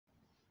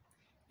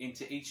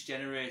into each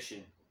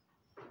generation,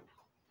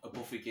 a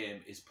Buffy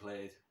game is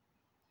played.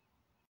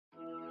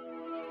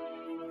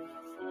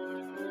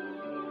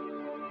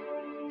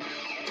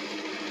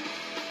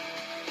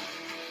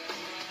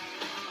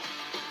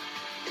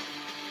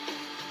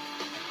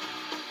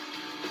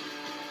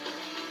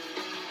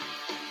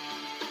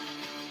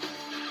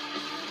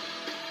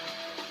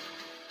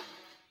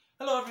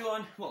 Hello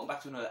everyone, welcome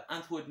back to another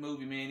Antwoord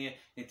Movie Mania.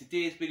 In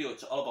today's video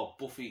it's all about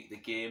Buffy the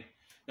game.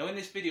 Now in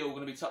this video we're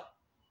going to be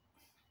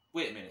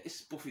wait a minute, this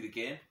is Buffy the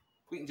game?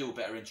 We can do a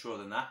better intro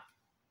than that.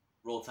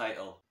 Roll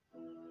title.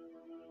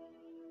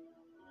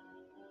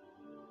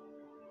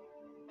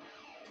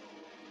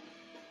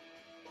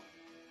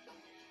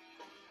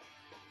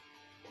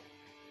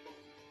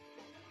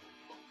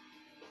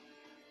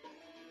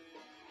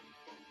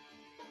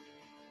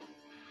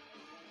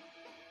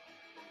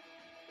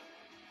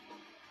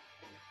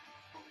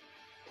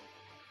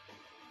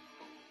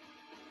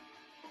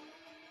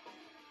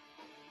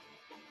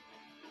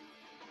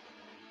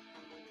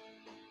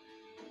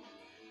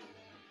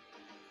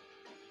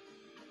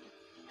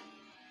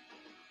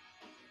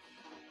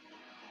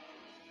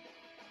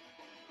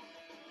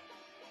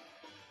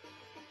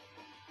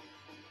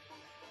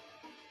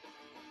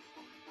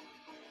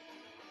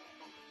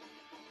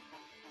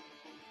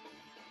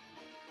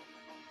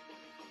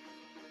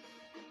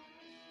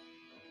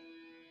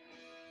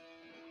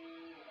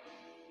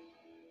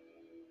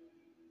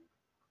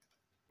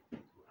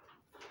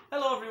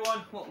 Hello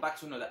everyone, welcome back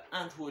to another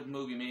Antwoord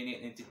Movie Mania,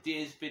 and in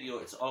today's video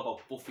it's all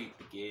about Buffy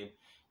the game.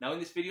 Now in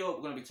this video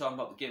we're going to be talking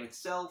about the game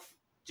itself.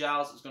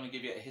 Giles is going to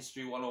give you a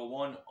History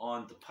 101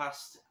 on the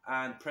past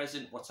and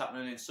present, what's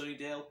happening in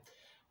Sunnydale,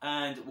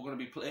 and we're going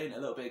to be playing a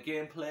little bit of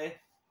gameplay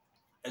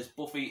as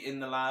Buffy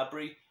in the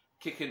library,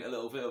 kicking a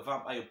little bit of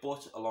vampire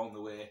butt along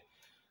the way.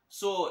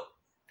 So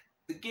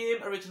the game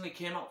originally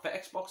came out for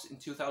Xbox in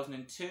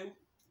 2002,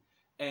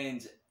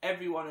 and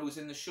everyone who was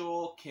in the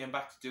show came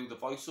back to do the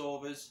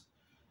voiceovers.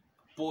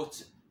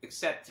 But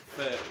except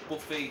for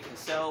Buffy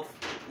herself,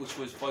 which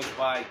was voiced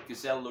by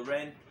Gazelle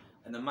Loren,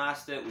 and the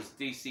Master was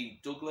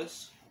DC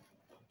Douglas.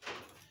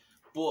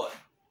 But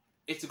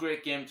it's a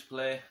great game to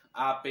play.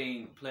 I've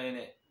been playing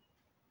it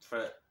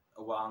for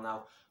a while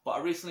now. But I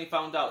recently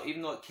found out,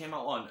 even though it came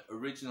out on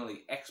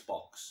originally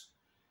Xbox,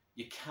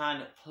 you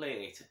can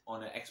play it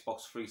on an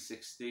Xbox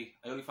 360.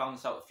 I only found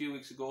this out a few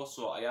weeks ago,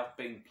 so I have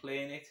been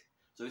playing it.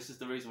 So this is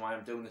the reason why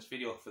I'm doing this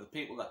video. For the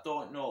people that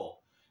don't know,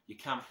 you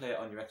can play it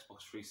on your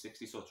Xbox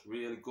 360, so it's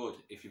really good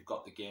if you've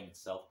got the game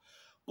itself.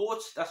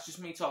 But that's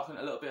just me talking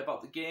a little bit about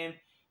the game.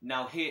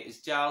 Now here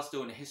is Giles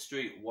doing a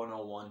History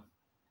 101.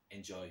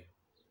 Enjoy.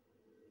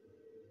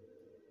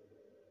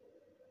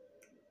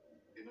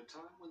 In a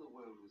time when the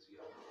world was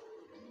young,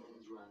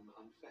 demons ran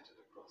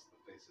unfettered across the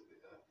face of the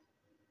earth.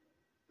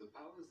 The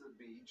powers that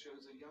be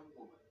chose a young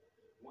woman,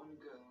 one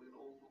girl in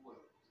all the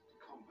world, to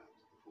combat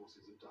the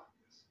forces of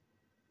darkness.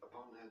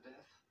 Upon her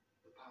death,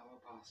 the power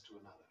passed to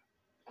another.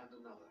 And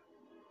another,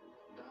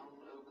 down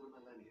over the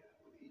millennia,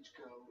 with each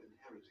girl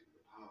inheriting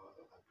the power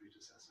of her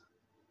predecessor,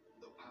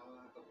 the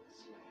power of the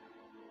Slayer.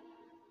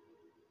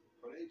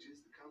 For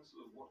ages, the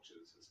Council of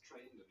Watchers has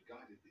trained and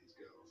guided these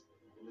girls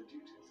in the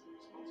duties and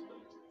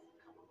responsibilities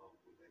that come along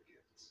with their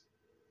gifts.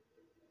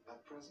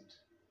 At present,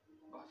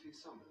 Buffy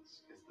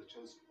Summers is the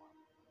chosen one,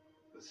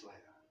 the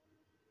Slayer,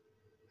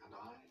 and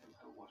I am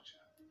her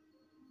Watcher.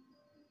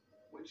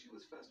 When she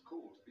was first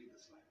called to be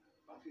the Slayer,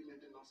 Buffy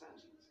lived in Los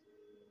Angeles.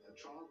 Her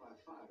trial by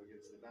fire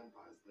against the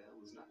vampires there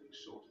was nothing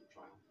short of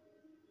triumphant.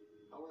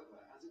 However,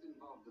 as it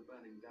involved the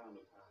burning down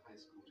of her high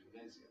school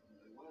gymnasium,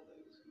 there were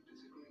those who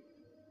disagreed.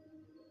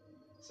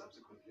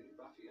 Subsequently,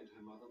 Buffy and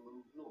her mother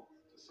moved north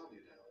to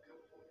Sunnydale,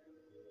 California.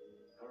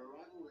 Her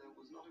arrival there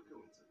was not a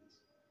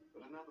coincidence,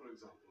 but another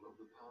example of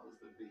the powers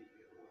that be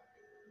at work.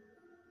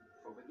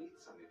 For beneath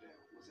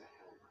Sunnydale was a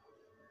hellmouth,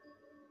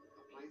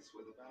 a place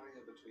where the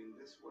barrier between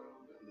this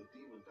world and the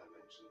demon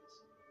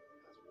dimensions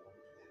has worn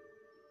thin.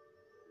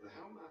 The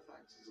Hellmouth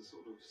acts as a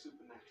sort of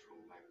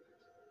supernatural magnet.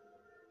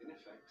 In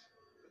effect,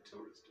 a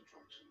tourist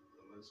attraction for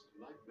the most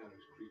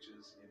nightmarish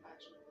creatures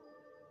imaginable.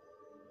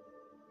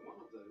 One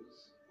of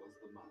those was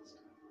the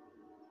Master,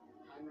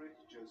 Heinrich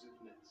Joseph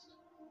Nest,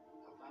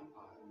 a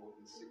vampire more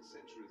than 6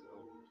 centuries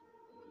old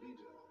and the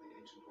leader of the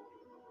ancient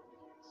order of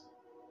Prometheus.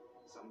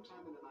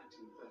 Sometime in the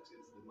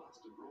 1930s, the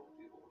Master brought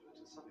the order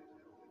to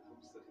Sunnydale in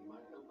hopes that he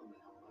might open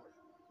the Hellmouth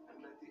and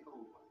let the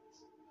Old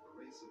Ones, a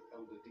race of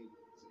elder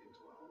demons,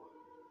 into our world.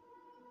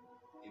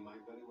 He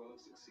might very well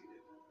have succeeded,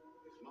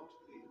 if not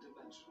for the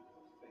intervention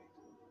of fate.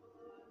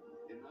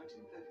 In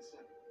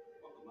 1937,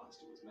 while the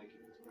Master was making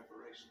his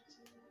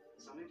preparations,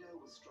 Sunnydale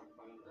was struck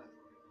by an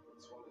earthquake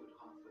that swallowed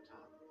half the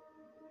town,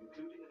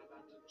 including an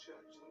abandoned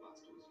church the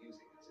Master was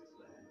using as his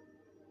lair.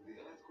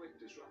 The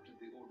earthquake disrupted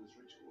the Order's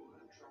ritual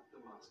and trapped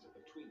the Master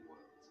between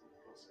worlds in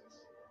the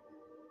process.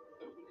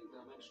 Opening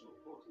dimensional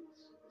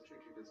portals was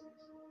tricky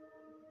business.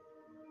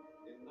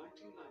 In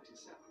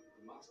 1997,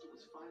 the Master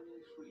was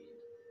finally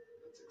freed,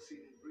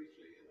 succeeded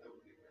briefly in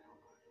opening the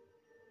Hellmouth.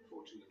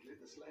 Fortunately,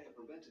 the Slayer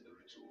prevented the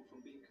ritual from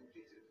being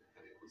completed,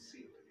 and it was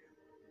sealed again.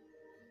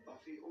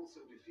 Buffy also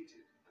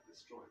defeated and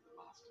destroyed the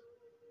Master.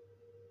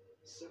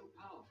 So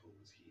powerful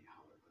was he,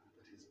 however,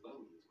 that his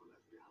bones were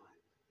left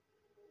behind.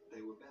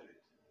 They were buried,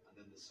 and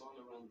then the soil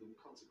around them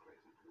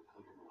consecrated with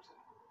holy water.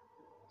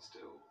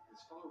 Still,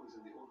 his followers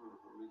in the Order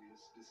of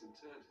Aurelius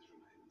disinterred his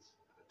remains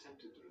and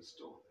attempted to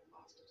restore their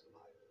Master to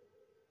life.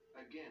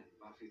 Again,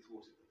 Buffy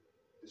thwarted them,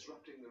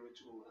 disrupting the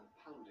ritual and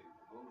pounding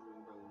the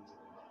mouldering bones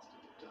of the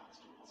Master to dust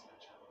with a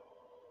sledgehammer.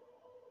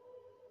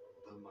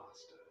 The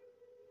Master.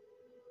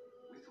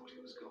 We thought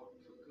he was gone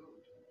for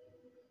good.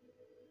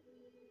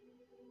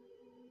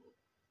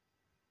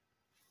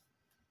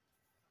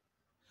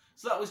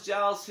 So that was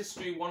Giles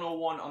History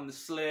 101 on the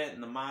Slate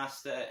and the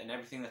Master and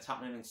everything that's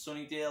happening in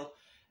Sunnydale.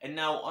 And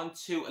now on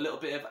to a little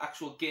bit of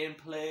actual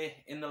gameplay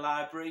in the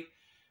library.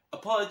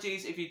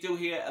 Apologies if you do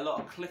hear a lot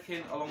of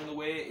clicking along the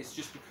way. It's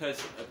just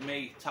because of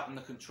me tapping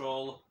the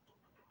control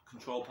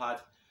pad.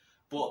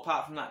 But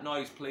apart from that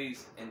noise,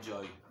 please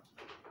enjoy.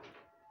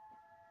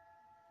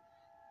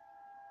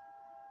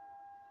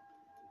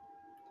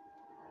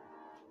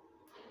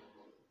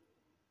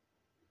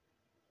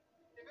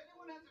 If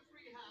anyone has a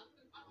free hand,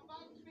 I'm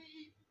about to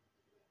be...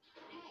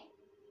 Hey,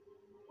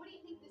 what do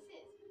you think this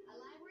is? A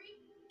library?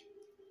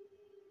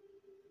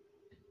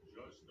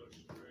 Just the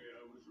stray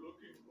I was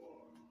looking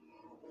for.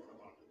 Come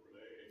on,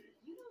 play.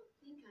 You don't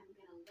think I'm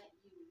gonna let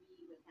you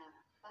read without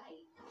a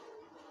fight?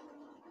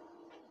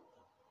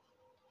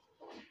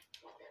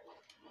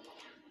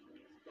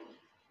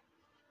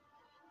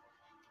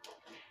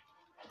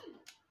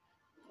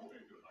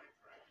 Moving to light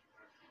track.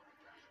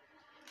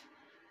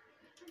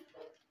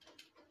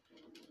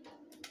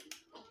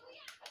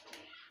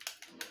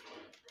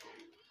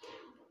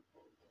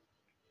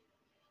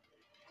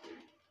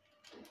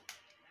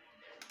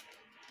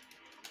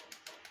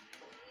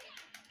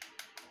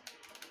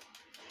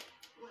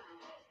 Wow.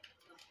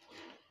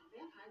 A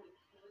vampire with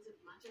loads of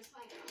macho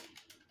swagger.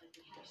 Like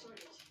we have a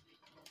shortage.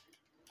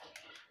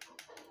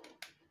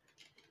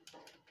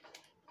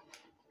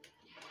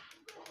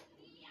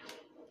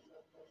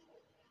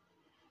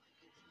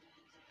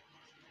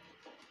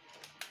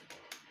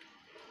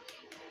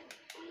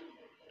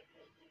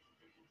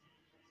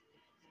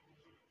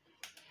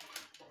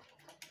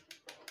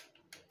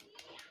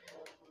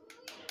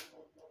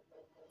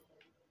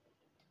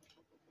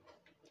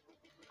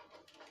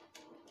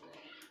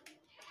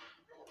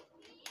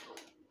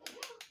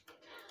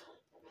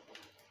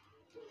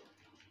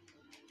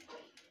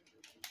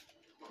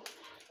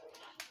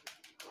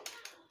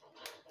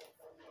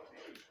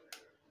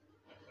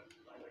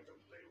 I like to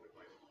play with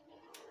my...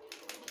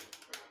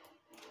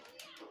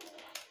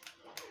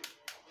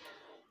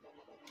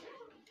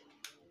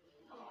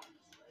 Come on,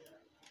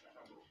 Slayer.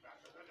 Better move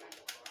faster than that.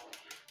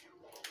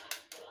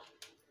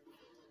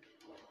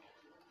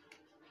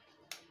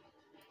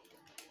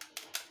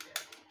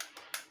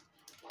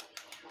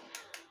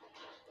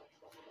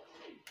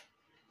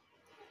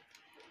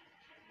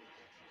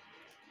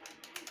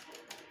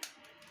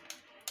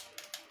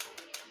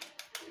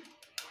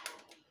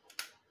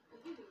 What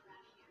do you do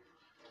around here?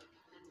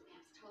 None of the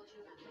vamps told you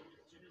about it.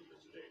 Continue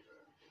this later.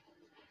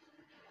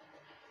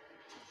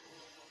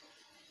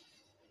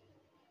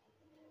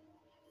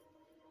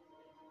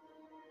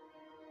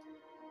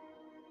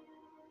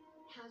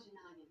 How's your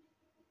noggin?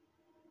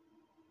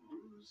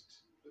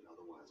 Bruised, but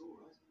otherwise all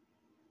right.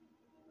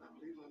 I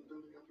believe I'm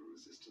building up a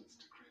resistance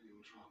to cranial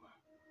trauma.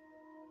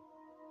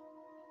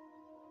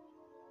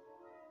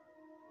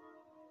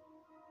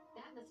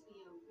 That must be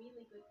a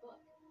really good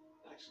book.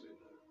 Actually,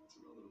 no. It's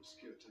a rather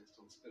obscure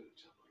text on spirit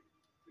channeling.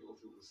 The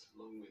author was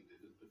long-winded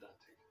and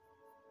pedantic.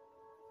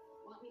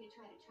 Want me to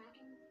try to track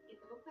him?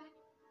 Get the book back?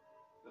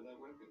 And that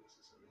won't be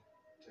necessary.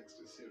 Text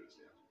is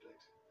seriously out of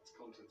date. Its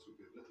contents would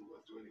be of little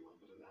worth to anyone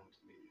but an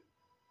amateur medium.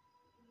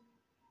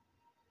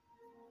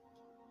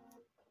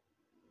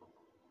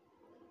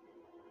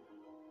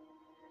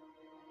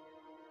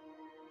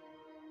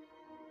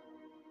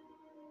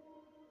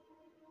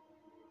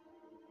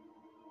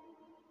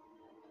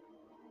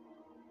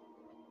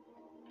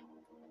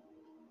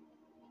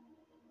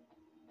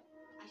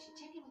 I should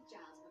check in with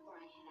Giles before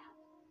I head out.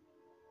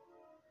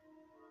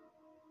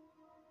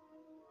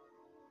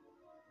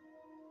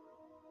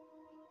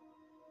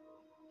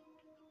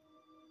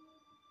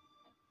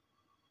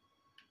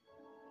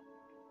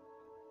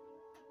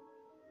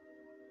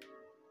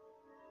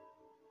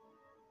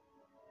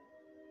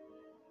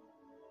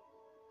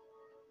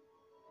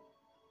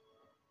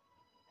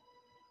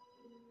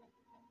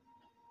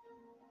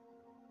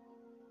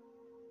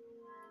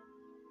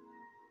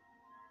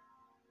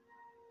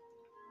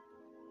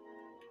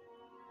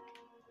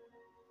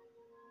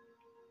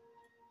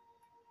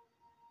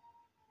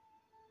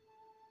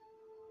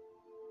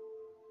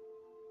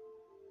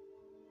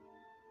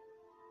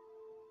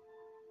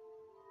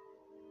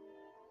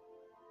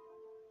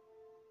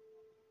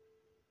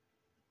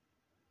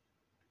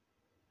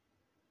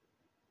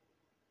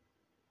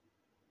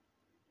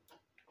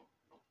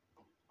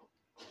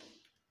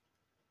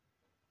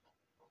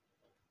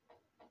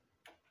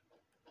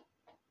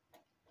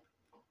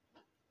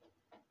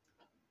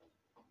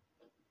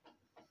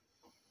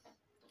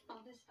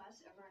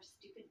 fuss over a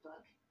stupid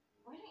book?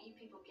 Why don't you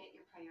people get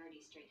your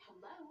priorities straight?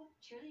 Hello,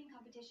 cheerleading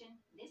competition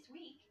this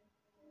week.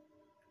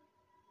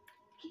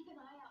 Keep an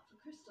eye out for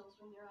crystals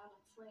when you're out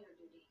on Slayer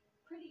duty.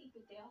 Pretty,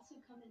 but they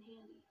also come in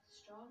handy.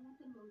 Strong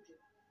with the mojo.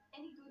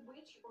 Any good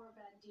witch or a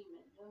bad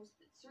demon knows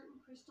that certain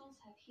crystals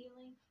have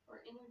healing or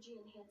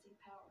energy-enhancing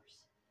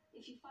powers.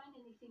 If you find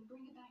anything,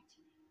 bring it back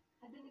to me.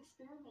 I've been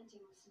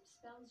experimenting with some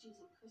spells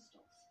using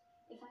crystals.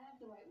 If I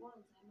have the right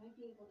ones, I might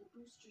be able to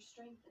boost your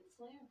strength and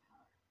Slayer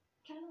power.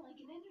 Kind of like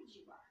an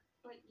energy bar,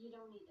 but you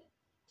don't need it.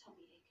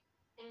 Tummy ache.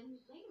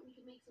 And later we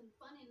could make some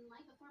fun and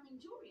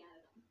life-affirming jewelry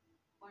out of them.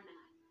 Or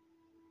not.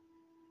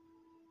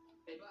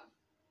 Hey, Buff.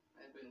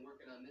 I've been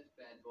working on this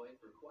bad boy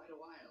for quite a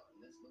while, and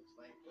this looks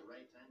like the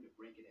right time to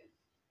break it in.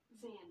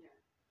 Xander,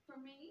 for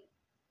me,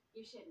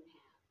 you shouldn't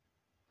have.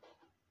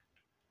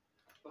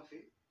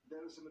 Buffy,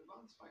 there are some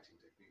advanced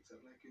fighting techniques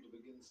I'd like you to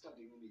begin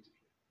studying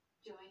immediately.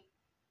 Joy,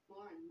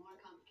 more and more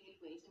complicated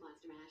ways to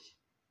monster mash.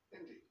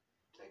 Indeed.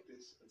 Take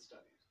this and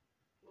study it.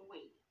 Well,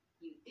 wait,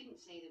 you didn't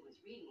say there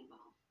was reading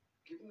involved.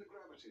 Given the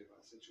gravity of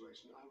our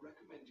situation, I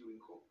recommend you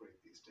incorporate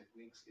these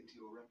techniques into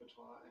your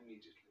repertoire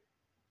immediately.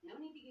 No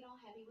need to get all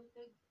heavy with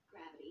the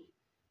gravity.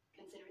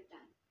 Consider it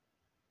done.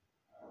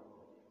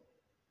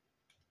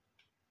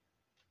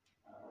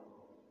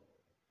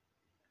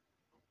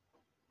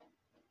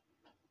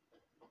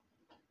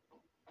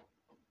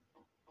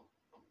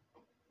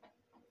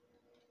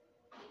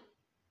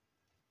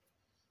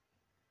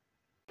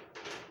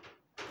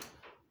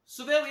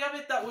 So there we have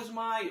it. That was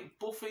my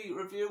Buffy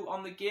review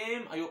on the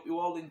game. I hope you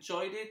all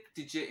enjoyed it.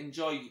 Did you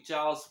enjoy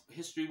Giles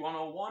History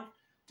 101?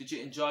 Did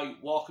you enjoy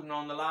walking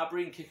around the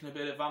library and kicking a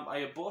bit of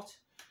vampire butt?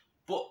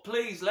 But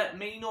please let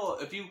me know,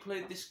 have you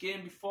played this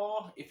game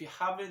before? If you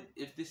haven't,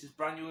 if this is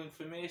brand new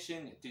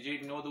information, did you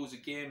even know there was a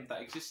game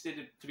that existed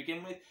to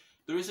begin with?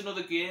 There is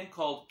another game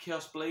called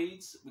Chaos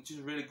Blades, which is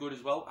really good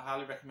as well. I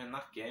highly recommend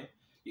that game.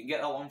 You can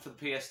get that one for the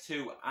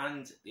PS2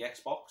 and the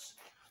Xbox.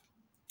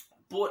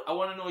 But I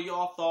want to know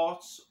your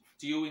thoughts.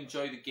 Do you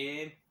enjoy the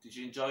game? Did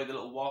you enjoy the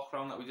little walk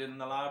around that we did in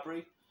the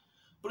library?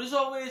 But as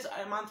always,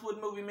 I am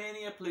Antwood Movie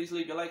Mania. Please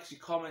leave your likes, your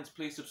comments,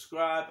 please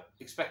subscribe.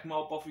 Expect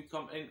more Buffy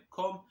content to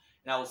come,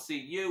 and I will see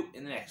you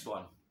in the next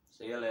one.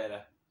 See you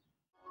later.